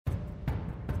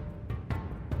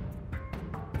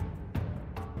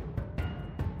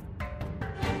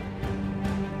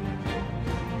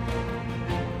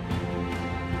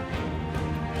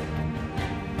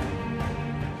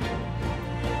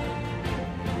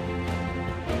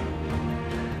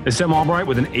This is Tim Albright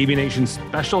with an AV Nation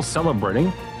special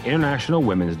celebrating International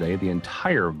Women's Day the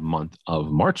entire month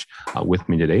of March. With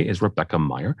me today is Rebecca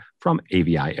Meier from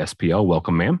AVI SPL.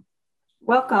 Welcome, ma'am.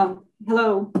 Welcome.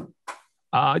 Hello.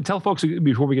 Tell folks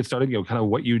before we get started, kind of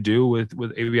what you do with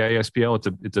AVI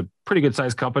SPL. It's a pretty good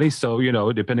sized company,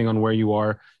 so depending on where you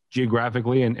are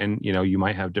geographically, and you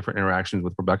might have different interactions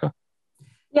with Rebecca.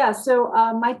 Yeah. So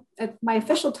my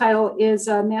official title is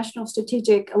National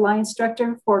Strategic Alliance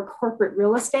Director for Corporate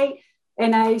Real Estate,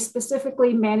 and I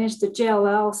specifically manage the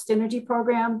JLL Synergy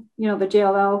program. The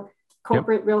JLL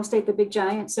Corporate Real Estate, the big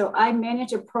giant. So I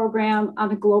manage a program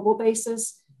on a global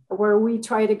basis, where we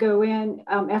try to go in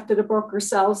after the broker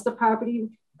sells the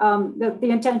property. The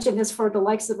intention is for the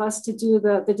likes of us to do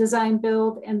the design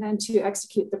build and then to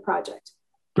execute the project.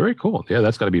 Very cool. Yeah,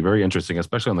 that's got to be very interesting,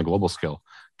 especially on the global scale.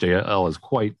 JLL is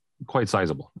quite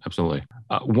sizable. Absolutely.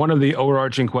 One of the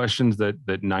overarching questions that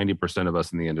 90% of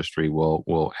us in the industry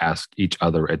will ask each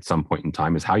other at some point in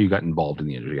time is how you got involved in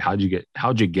the industry. How'd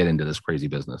you get into this crazy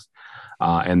business?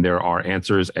 And there are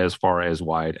answers as far as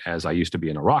wide as I used to be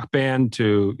in a rock band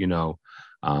to,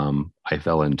 I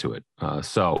fell into it.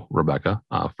 So Rebecca,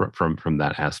 from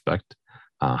that aspect,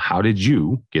 how did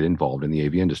you get involved in the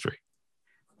AV industry?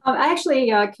 I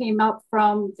actually came up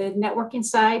from the networking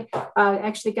side. I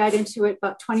actually got into it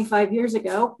about 25 years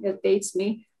ago. It dates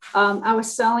me. I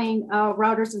was selling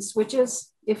routers and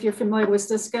switches, if you're familiar with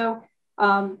Cisco.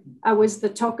 I was the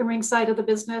token ring side of the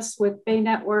business with Bay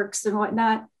Networks and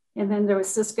whatnot. And then there was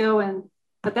Cisco,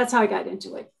 but that's how I got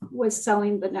into it, was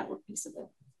selling the network piece of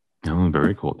it. Oh,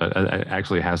 very cool. That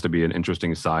actually has to be an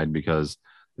interesting side, because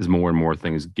as more and more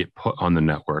things get put on the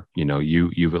network,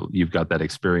 you've got that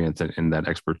experience and that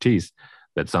expertise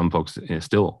that some folks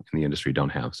still in the industry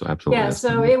don't have. So absolutely. Yeah.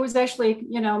 So it was actually,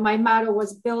 my motto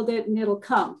was build it and it'll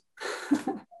come.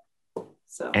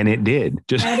 And it did.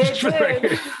 All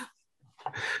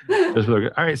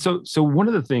right. So one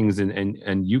of the things,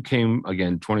 and you came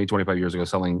again 20, 25 years ago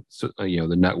selling,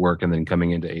 the network and then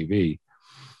coming into AV.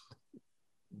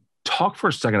 Talk for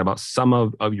a second about some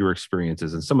of your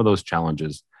experiences and some of those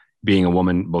challenges being a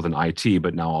woman, both in IT,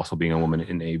 but now also being a woman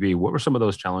in AV. What were some of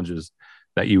those challenges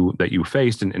that you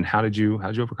faced, and how did you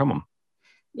overcome them?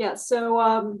 Yeah.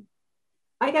 So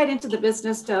I got into the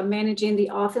business managing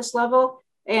the office level,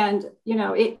 and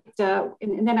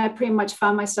and then I pretty much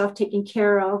found myself taking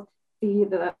care of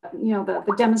the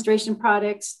demonstration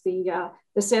products, the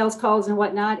sales calls and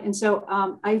whatnot. And so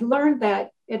I learned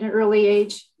that at an early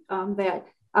age that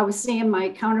I was seeing my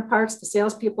counterparts, the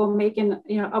salespeople, making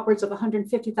upwards of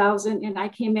 150,000, and I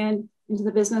came into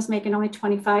the business making only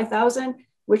 25,000,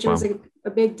 which was a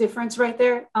big difference right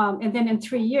there. And then in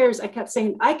 3 years, I kept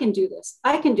saying, I can do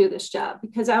this job,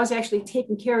 because I was actually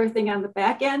taking care of everything on the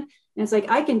back end, and it's like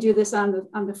I can do this on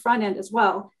the front end as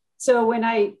well. So when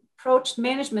I approached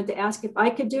management to ask if I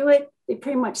could do it, they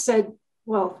pretty much said,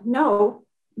 "Well, no,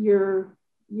 you're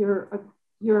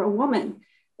a woman,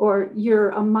 or you're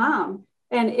a mom."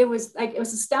 And it was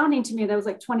astounding to me. That was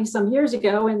like 20 some years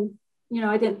ago. And,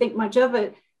 I didn't think much of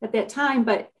it at that time,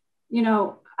 but,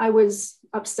 I was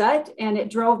upset, and it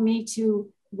drove me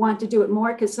to want to do it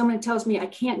more, because someone tells me I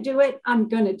can't do it, I'm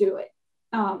going to do it.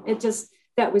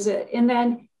 That was it. And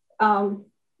then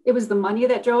it was the money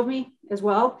that drove me as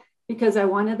well, because I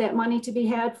wanted that money to be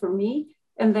had for me.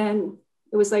 And then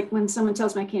it was like, when someone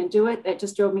tells me I can't do it, that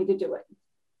just drove me to do it.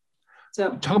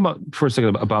 So talk about for a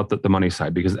second about the money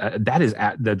side, because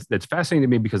that's fascinating to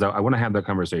me, because I want to have that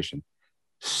conversation.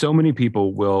 So many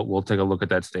people will take a look at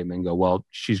that statement and go, well,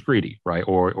 she's greedy, right?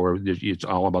 Or it's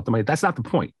all about the money. That's not the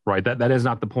point, right? That is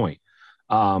not the point.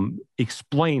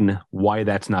 Explain why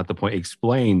that's not the point.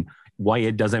 Explain why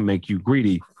it doesn't make you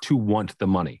greedy to want the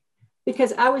money.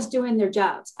 Because I was doing their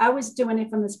jobs. I was doing it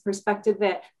from this perspective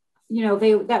that,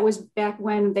 that was back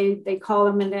when they call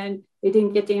them and then they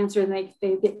didn't get the answer, and they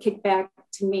get kicked back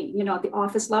to me, at the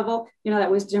office level,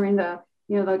 that was during the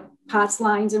POTS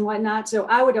lines and whatnot. So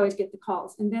I would always get the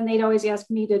calls, and then they'd always ask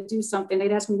me to do something.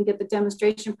 They'd ask me to get the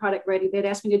demonstration product ready. They'd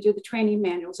ask me to do the training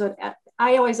manual. So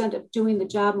I always end up doing the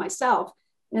job myself.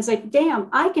 And it's like, damn,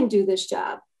 I can do this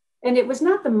job. And it was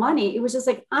not the money. It was just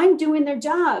like, I'm doing their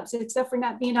jobs, except for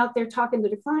not being out there talking to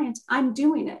the clients. I'm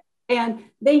doing it. And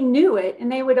they knew it,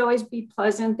 and they would always be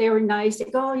pleasant. They were nice.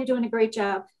 They'd go, "Oh, you're doing a great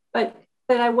job." But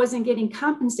I wasn't getting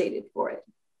compensated for it.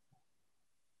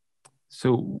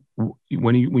 So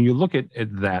when you look at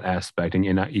that aspect,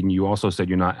 and you also said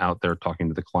you're not out there talking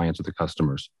to the clients or the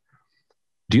customers,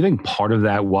 do you think part of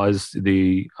that was I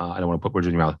don't want to put words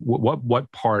in your mouth.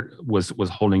 What part was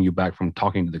holding you back from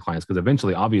talking to the clients? Because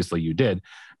eventually, obviously, you did.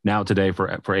 Now today for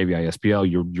AVI SPL,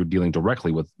 you're dealing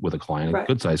directly with a client, right, a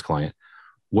good sized client.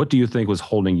 What do you think was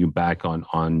holding you back on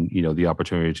the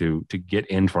opportunity to get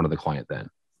in front of the client then?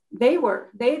 They were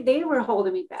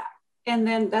holding me back. And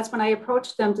then that's when I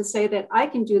approached them to say that I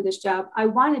can do this job. I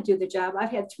want to do the job.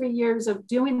 I've had 3 years of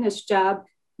doing this job,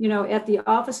 at the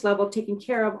office level, taking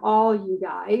care of all you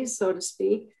guys, so to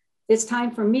speak. It's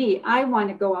time for me. I want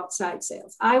to go outside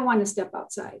sales. I want to step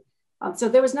outside. So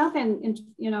there was nothing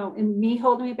in me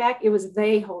holding me back. It was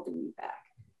they holding me back.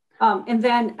 And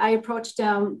then I approached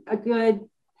them a good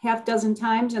half dozen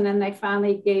times, and then they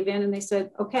finally gave in and they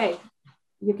said, okay,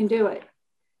 you can do it.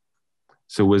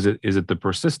 So is it the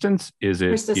persistence? Is it,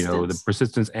 the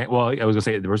persistence? And, well, I was gonna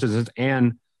say the persistence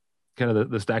and kind of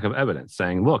the stack of evidence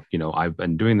saying, look, I've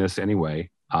been doing this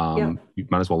anyway. You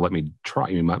might as well let me try.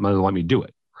 You might as well let me do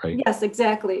it. Right. Yes,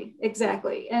 exactly.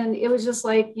 And it was just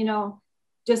like,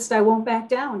 I won't back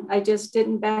down. I just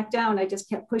didn't back down. I just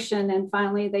kept pushing. And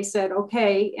finally they said,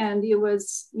 okay. And it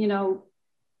was,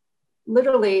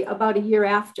 literally about a year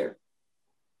after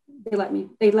they let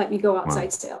me go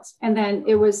outside sales. And then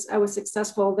I was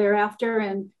successful thereafter,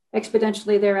 and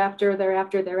exponentially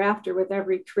thereafter with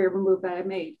every career move that I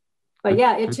made. But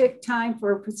yeah, it took time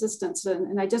for persistence,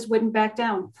 and I just wouldn't back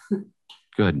down.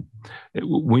 Good.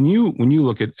 When you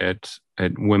look at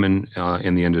women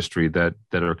in the industry that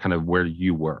are kind of where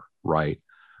you were, right?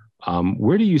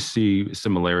 Where do you see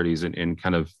similarities in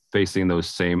kind of facing those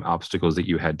same obstacles that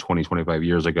you had 20, 25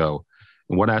 years ago?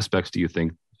 And what aspects do you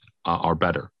think are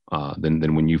better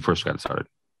than when you first got started?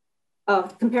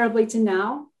 Comparably to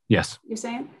now? Yes. You're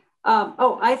saying?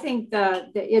 I think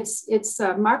that it's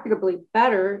marketably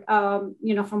better,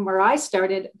 from where I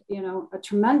started,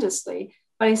 tremendously.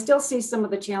 But I still see some of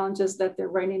the challenges that they're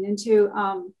running into.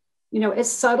 It's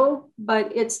subtle,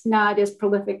 but it's not as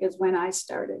prolific as when I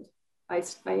started by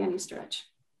any stretch.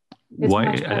 It's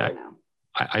much better now.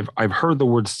 I've heard the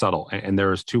word subtle, and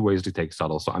there's 2 ways to take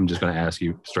subtle. So I'm just going to ask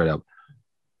you straight up.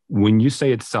 When you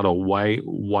say it's subtle, why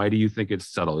do you think it's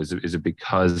subtle? Is it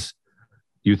because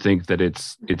you think that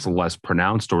it's less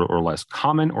pronounced or less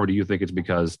common, or do you think it's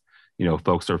because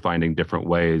folks are finding different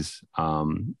ways,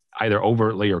 either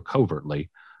overtly or covertly,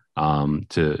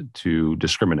 to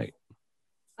discriminate?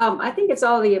 I think it's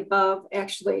all of the above,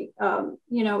 actually.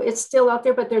 It's still out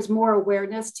there, but there's more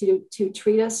awareness to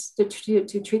treat us, to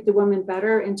treat the women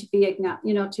better, and to be,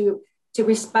 to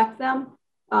respect them.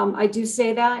 I do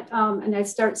say that, and I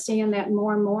start seeing that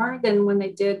more and more than when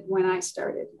they did when I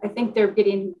started. I think we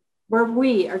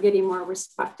are getting more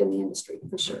respect in the industry,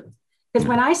 for sure. Because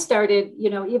when I started,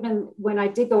 even when I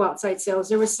did go outside sales,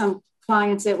 there was some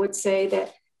clients that would say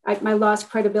that I lost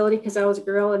credibility because I was a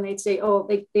girl, and they'd say, oh,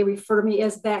 they refer me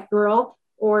as that girl,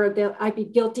 or I'd be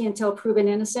guilty until proven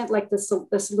innocent. Like the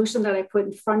solution that I put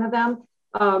in front of them,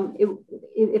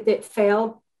 if it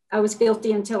failed, I was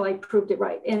guilty until I proved it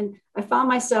right. And I found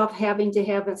myself having to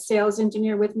have a sales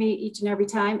engineer with me each and every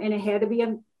time, and it had to be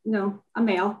a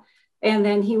male. And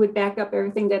then he would back up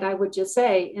everything that I would just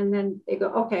say, and then they go,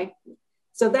 okay.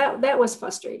 So that was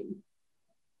frustrating.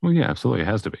 Well, yeah, absolutely. It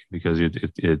has to be, because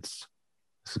it's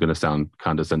this is going to sound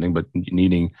condescending, but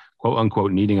needing, quote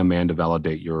unquote, needing a man to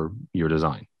validate your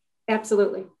design.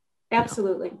 Absolutely. Yeah.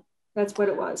 That's what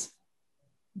it was.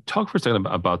 Talk for a second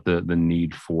about the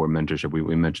need for mentorship.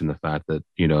 We mentioned the fact that,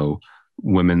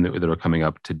 women that are coming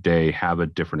up today have a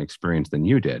different experience than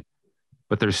you did,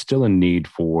 but there's still a need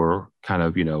for kind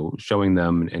of, showing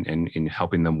them and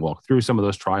helping them walk through some of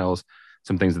those trials,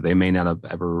 some things that they may not have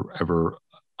ever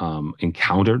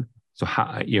encountered. So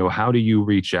how do you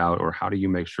reach out, or how do you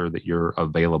make sure that you're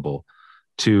available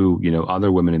to,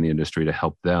 other women in the industry to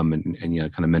help them and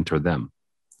kind of mentor them?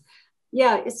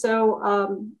 Yeah.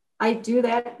 So I do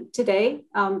that today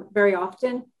very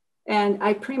often. And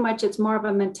I pretty much, it's more of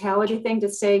a mentality thing to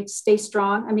say, stay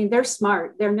strong. I mean, they're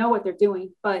smart, they know what they're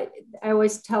doing, but I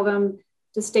always tell them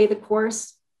to stay the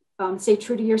course, stay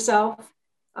true to yourself,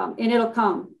 and it'll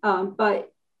come.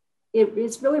 But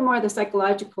it's really more the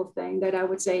psychological thing that I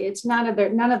would say. It's none of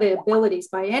the abilities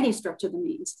by any stretch of the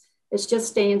means. It's just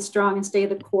staying strong and stay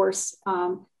the course.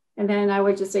 And then I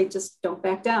would just say, just don't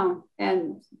back down.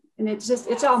 And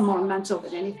it's all more mental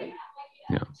than anything.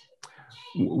 Yeah.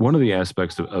 One of the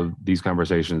aspects of these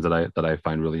conversations that I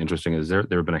find really interesting is there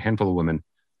have been a handful of women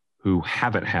who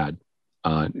haven't had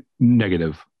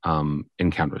negative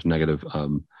encounters, negative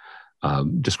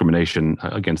discrimination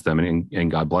against them, and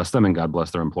God bless them, and God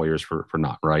bless their employers for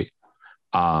not, right?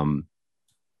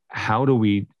 How do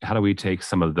we take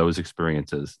some of those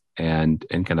experiences and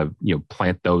kind of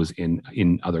plant those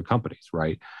in other companies,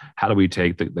 right? How do we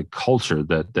take the culture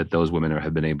that those women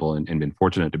have been able and been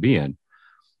fortunate to be in,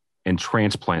 and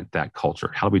transplant that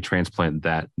culture? How do we transplant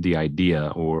the idea,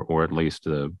 or at least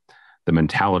the the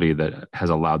mentality that has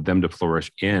allowed them to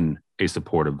flourish in a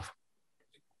supportive,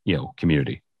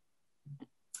 community?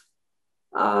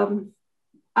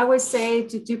 I would say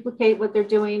to duplicate what they're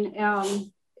doing,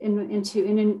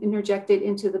 interject it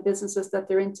into the businesses that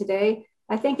they're in today.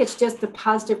 I think it's just the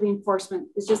positive reinforcement.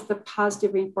 It's just the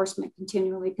positive reinforcement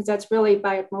continually, because that's really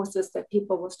by osmosis that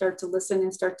people will start to listen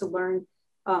and start to learn,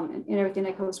 and everything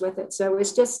that goes with it. So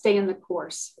it's just staying the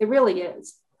course. It really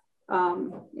is.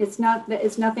 It's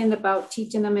nothing about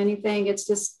teaching them anything. It's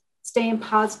just staying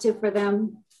positive for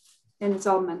them, and it's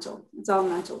all mental. It's all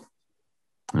mental.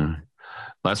 All right.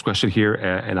 Last question here,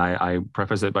 and I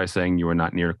preface it by saying you are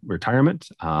not near retirement,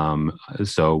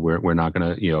 so we're not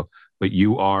going to, but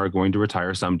you are going to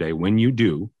retire someday. When you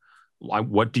do,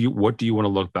 what do you want to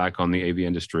look back on the AV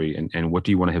industry, and what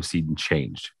do you want to have seen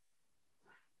changed?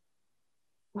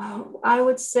 Well, I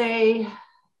would say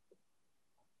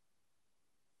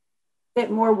that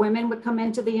more women would come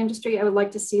into the industry. I would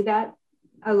like to see that.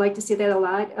 I like to see that a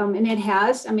lot. And it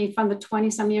has, from the 20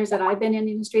 some years that I've been in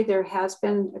the industry, there has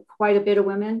been quite a bit of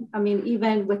women.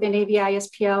 Even within AVI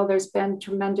SPL, there's been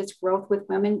tremendous growth with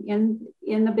women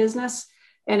in the business.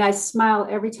 And I smile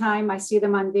every time I see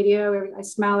them on video. I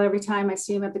smile every time I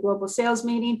see them at the global sales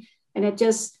meeting. And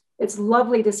it's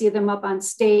lovely to see them up on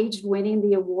stage winning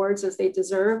the awards as they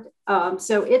deserve.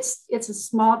 So it's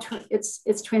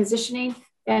transitioning.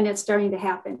 And it's starting to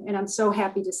happen. And I'm so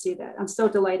happy to see that. I'm so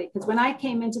delighted, because when I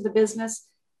came into the business,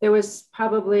 there was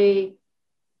probably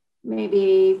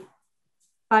maybe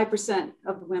 5%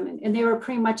 of women. And they were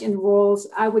pretty much in roles,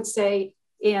 I would say,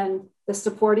 in the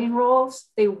supporting roles.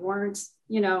 They weren't,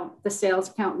 the sales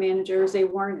account managers. They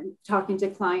weren't talking to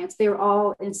clients. They were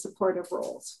all in supportive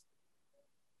roles.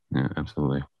 Yeah,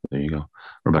 absolutely. There you go.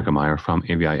 Rebecca Meier from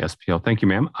AVI SPL. Thank you,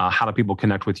 ma'am. How do people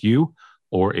connect with you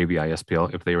or AVI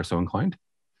SPL if they are so inclined?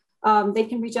 They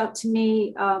can reach out to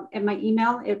me at my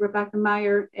email at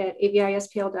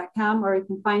RebeccaMeier@avispl.com, or you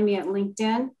can find me at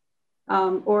LinkedIn.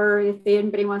 Or if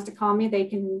anybody wants to call me, they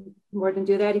can more than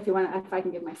do that. If I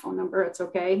can give my phone number, it's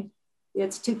okay.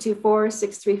 It's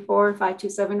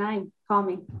 224-634-5279. Call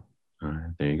me. All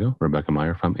right, there you go. Rebecca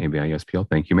Meier from AVI SPL.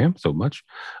 Thank you, ma'am, so much.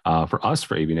 For us,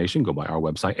 for AVNation, go by our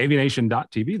website,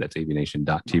 avnation.tv. That's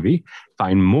avnation.tv.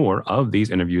 Find more of these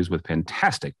interviews with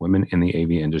fantastic women in the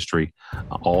AV industry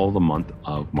all the month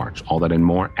of March. All that and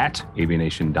more at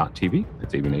avnation.tv.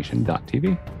 That's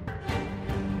avnation.tv.